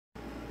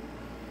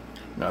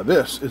Now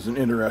this is an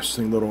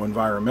interesting little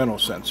environmental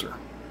sensor.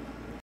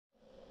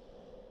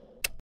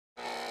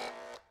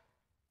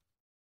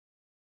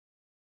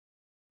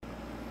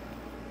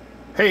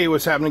 Hey,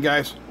 what's happening,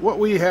 guys? What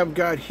we have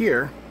got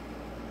here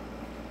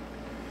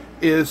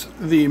is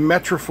the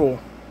Metriful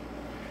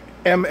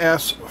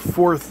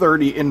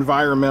MS430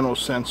 environmental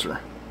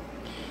sensor.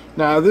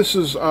 Now this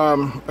is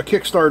a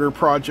Kickstarter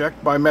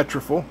project by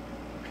Metriful,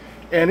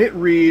 and it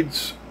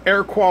reads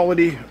air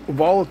quality,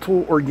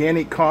 volatile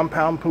organic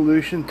compound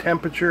pollution,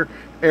 temperature,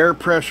 air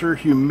pressure,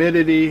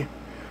 humidity,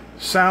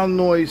 sound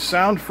noise,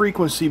 sound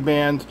frequency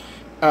band,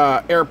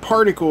 air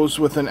particles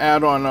with an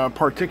add-on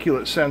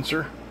particulate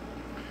sensor,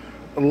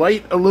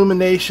 light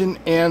illumination,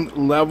 and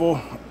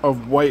level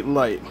of white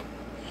light.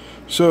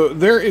 So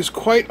there is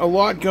quite a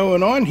lot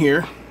going on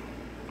here,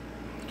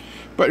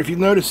 but if you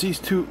notice these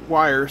two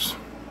wires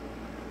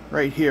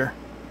right here,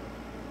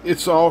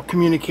 it's all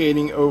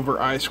communicating over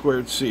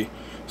I²C.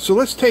 So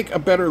let's take a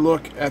better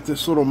look at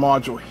this little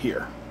module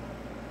here.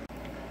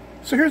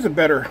 So here's a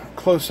better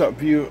close-up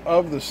view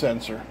of the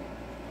sensor,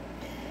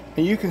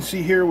 and you can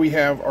see here we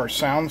have our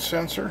sound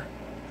sensor,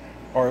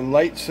 our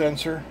light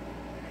sensor,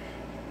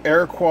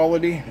 air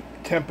quality,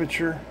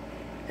 temperature,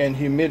 and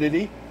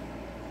humidity.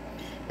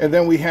 And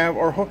then we have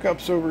our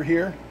hookups over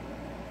here.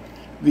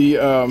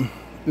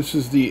 This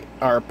is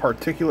our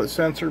particulate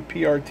sensor,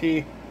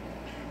 PRT.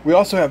 We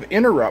also have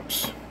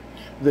interrupts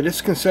that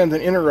this can send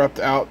an interrupt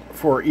out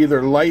for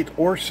either light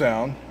or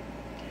sound.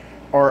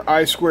 Our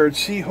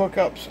I²C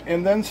hookups,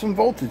 and then some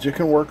voltage. It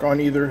can work on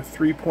either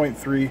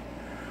 3.3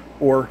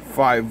 or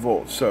 5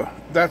 volts. So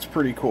that's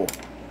pretty cool.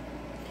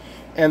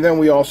 And then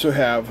we also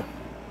have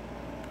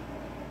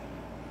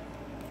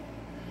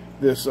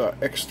this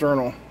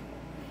external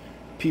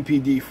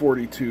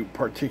PPD42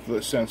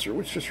 particulate sensor,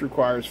 which just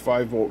requires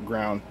 5-volt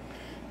ground,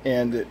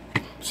 and it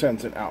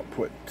sends an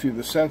output to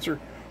the sensor,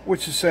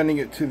 which is sending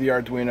it to the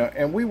Arduino,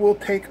 and we will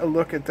take a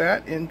look at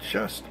that in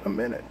just a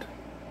minute.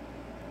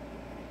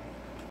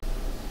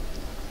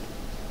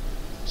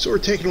 So we're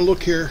taking a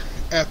look here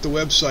at the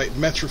website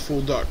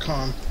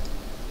metriful.com,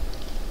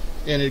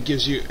 and it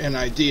gives you an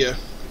idea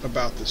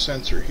about the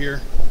sensor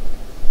here.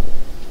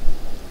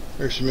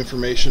 There's some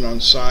information on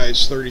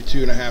size,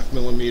 32.5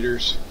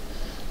 millimeters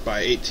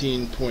by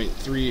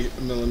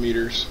 18.3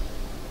 millimeters.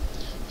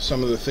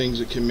 Some of the things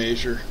it can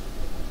measure.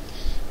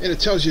 And it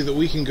tells you that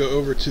we can go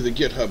over to the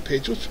GitHub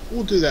page, which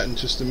we'll do that in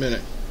just a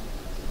minute.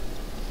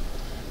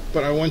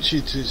 But I want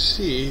you to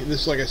see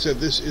this. Like I said,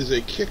 this is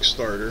a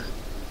Kickstarter.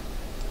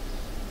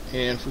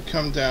 And if we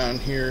come down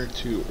here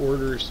to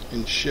orders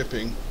and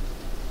shipping,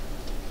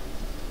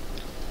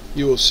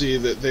 you will see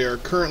that they are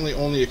currently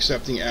only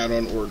accepting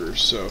add-on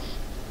orders. So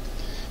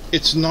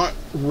it's not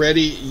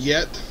ready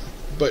yet,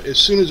 but as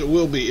soon as it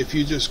will be, if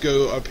you just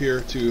go up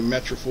here to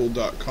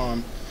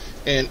metriful.com,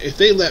 and if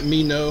they let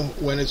me know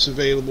when it's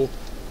available,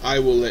 I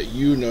will let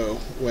you know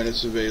when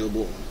it's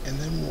available, and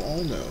then we'll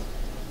all know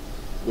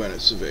when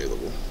it's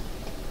available.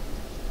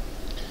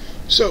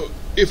 So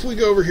if we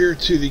go over here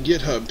to the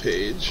GitHub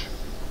page,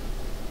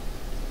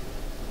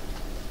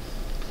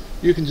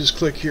 you can just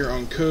click here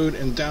on code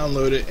and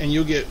download it, and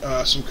you'll get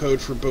some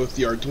code for both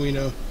the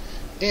Arduino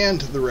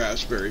and the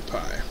Raspberry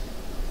Pi,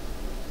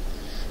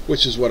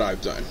 which is what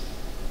I've done.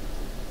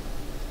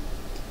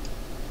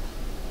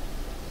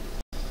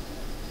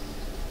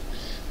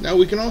 Now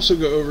we can also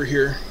go over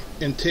here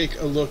and take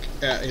a look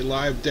at a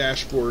live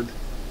dashboard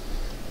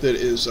that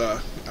is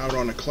out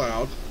on a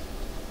cloud.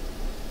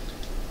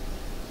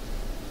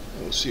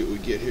 And we'll see what we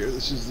get here.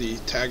 This is the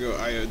Tago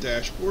IO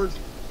dashboard.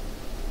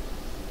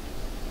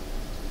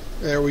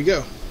 There we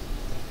go.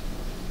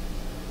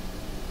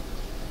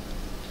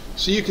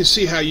 So you can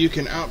see how you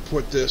can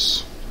output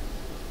this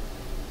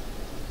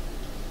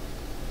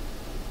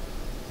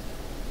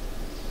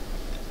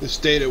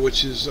data,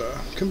 which is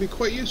can be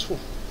quite useful.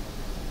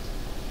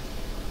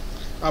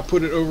 I'll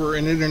put it over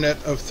an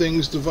Internet of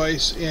Things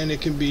device, and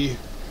it can be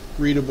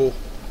readable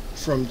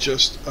from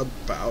just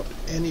about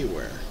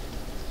anywhere.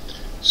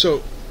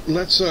 So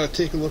let's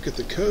take a look at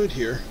the code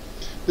here.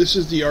 This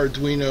is the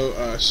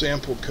Arduino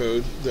sample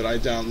code that I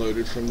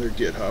downloaded from their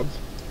GitHub.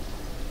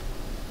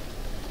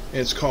 And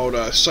it's called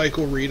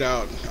cycle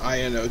readout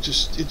INO. It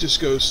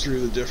just goes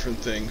through the different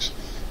things.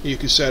 You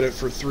can set it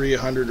for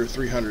 300 or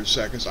 300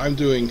 seconds. I'm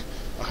doing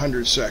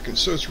 100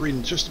 seconds, so it's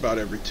reading just about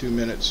every 2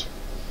 minutes.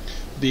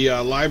 The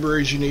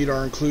libraries you need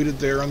are included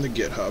there on the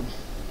GitHub.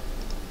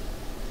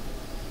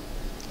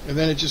 And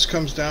then it just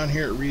comes down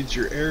here. It reads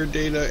your air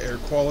data, air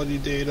quality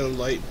data,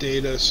 light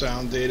data,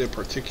 sound data,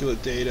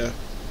 particulate data.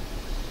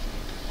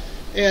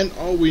 And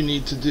all we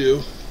need to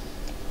do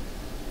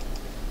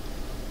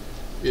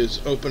is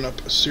open up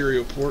a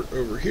serial port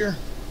over here.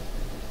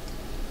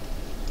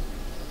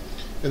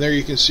 And there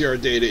you can see our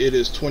data. It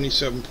is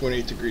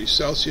 27.8 degrees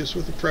Celsius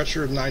with a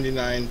pressure of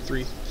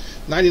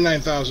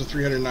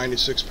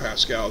 99,396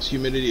 pascals.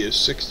 Humidity is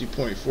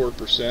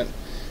 60.4%,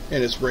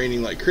 and it's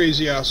raining like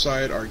crazy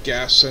outside. Our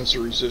gas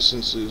sensor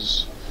resistance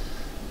is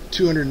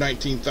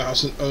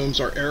 219,000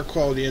 ohms. Our air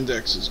quality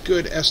index is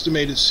good.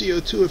 Estimated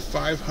CO2 of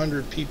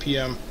 500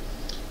 ppm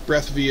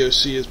breath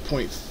VOC is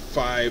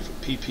 0.5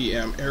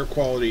 ppm. Air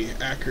quality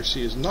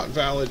accuracy is not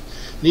valid.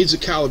 Needs a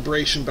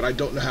calibration, but I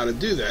don't know how to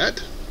do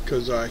that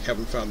because I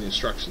haven't found the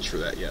instructions for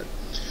that yet.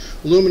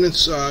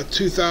 Luminance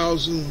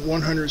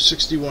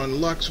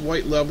 2161 lux.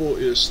 White level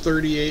is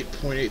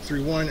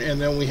 38.831, and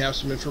then we have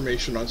some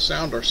information on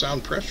sound. Our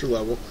sound pressure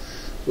level,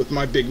 with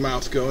my big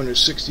mouth going, is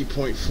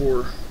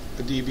 60.4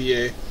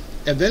 dBA,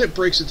 and then it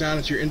breaks it down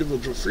into your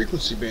individual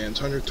frequency bands: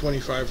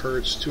 125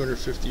 hertz,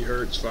 250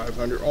 hertz,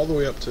 500, all the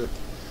way up to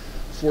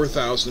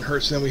 4,000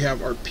 hertz. Then we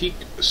have our peak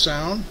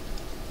sound.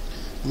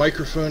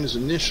 Microphone is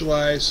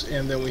initialized,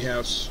 and then we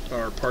have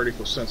our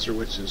particle sensor,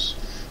 which is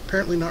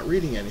apparently not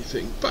reading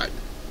anything, but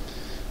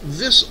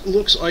this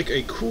looks like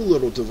a cool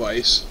little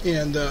device,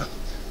 and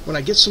when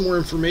I get some more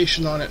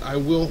information on it, I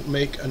will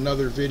make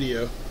another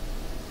video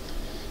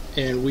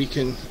and we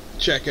can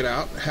check it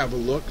out, have a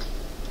look,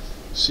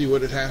 see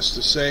what it has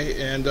to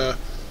say. And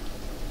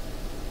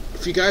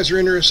if you guys are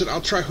interested,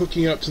 I'll try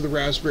hooking it up to the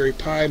Raspberry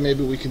Pi.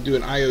 Maybe we can do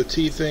an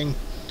IoT thing,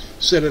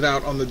 set it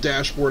out on the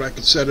dashboard. I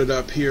could set it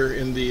up here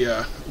in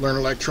the Learn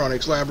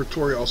Electronics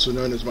laboratory, also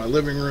known as my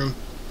living room,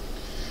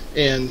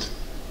 and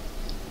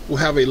we'll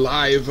have a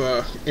live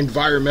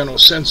environmental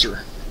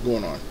sensor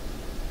going on,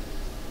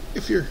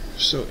 if you're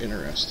so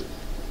interested.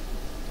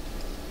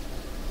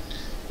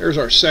 There's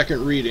our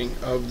second reading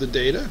of the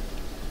data,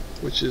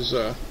 which is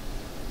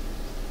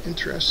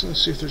interesting.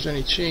 Let's see if there's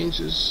any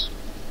changes.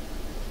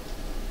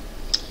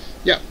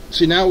 Yeah,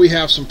 see, now we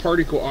have some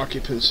particle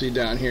occupancy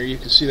down here. You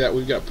can see that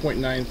we've got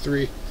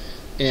 0.93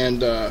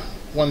 and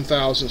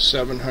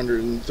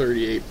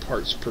 1,738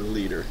 parts per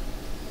liter.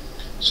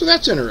 So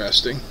that's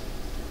interesting.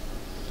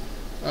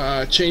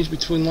 Change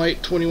between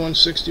light,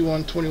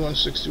 2161,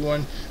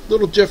 2161.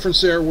 Little difference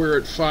there. We're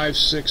at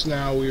 5.6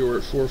 now. We were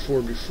at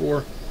 4.4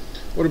 before.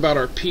 What about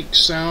our peak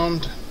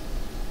sound?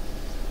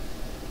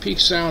 Peak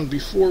sound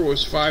before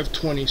was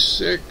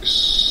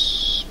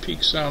 526.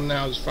 Peak sound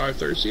now is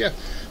 530. So yeah,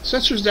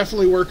 sensor's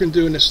definitely working,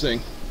 doing this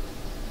thing.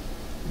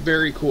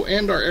 Very cool.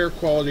 And our air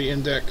quality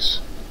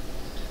index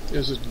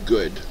is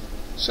good.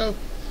 So,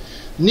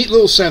 neat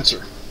little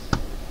sensor.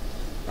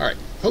 Alright.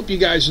 Hope you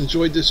guys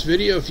enjoyed this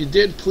video. If you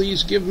did,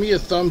 please give me a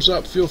thumbs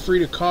up. Feel free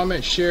to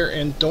comment, share,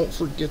 and don't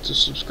forget to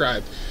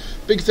subscribe.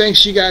 Big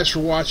thanks to you guys for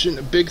watching.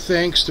 A big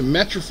thanks to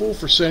Metriful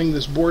for sending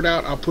this board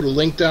out. I'll put a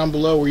link down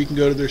below where you can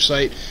go to their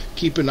site.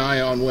 Keep an eye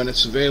on when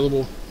it's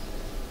available.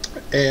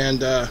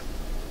 And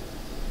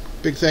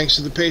big thanks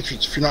to the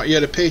patrons. If you're not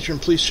yet a patron,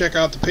 please check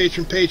out the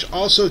patron page.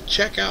 Also,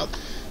 check out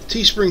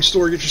Teespring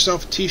store. Get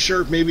yourself a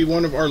t-shirt, maybe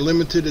one of our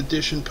limited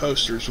edition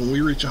posters. When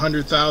we reach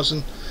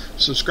 100,000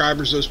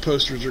 subscribers, those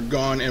posters are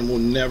gone and will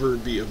never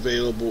be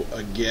available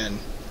again.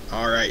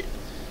 Alright,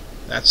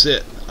 that's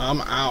it.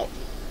 I'm out.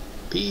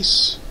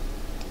 Peace.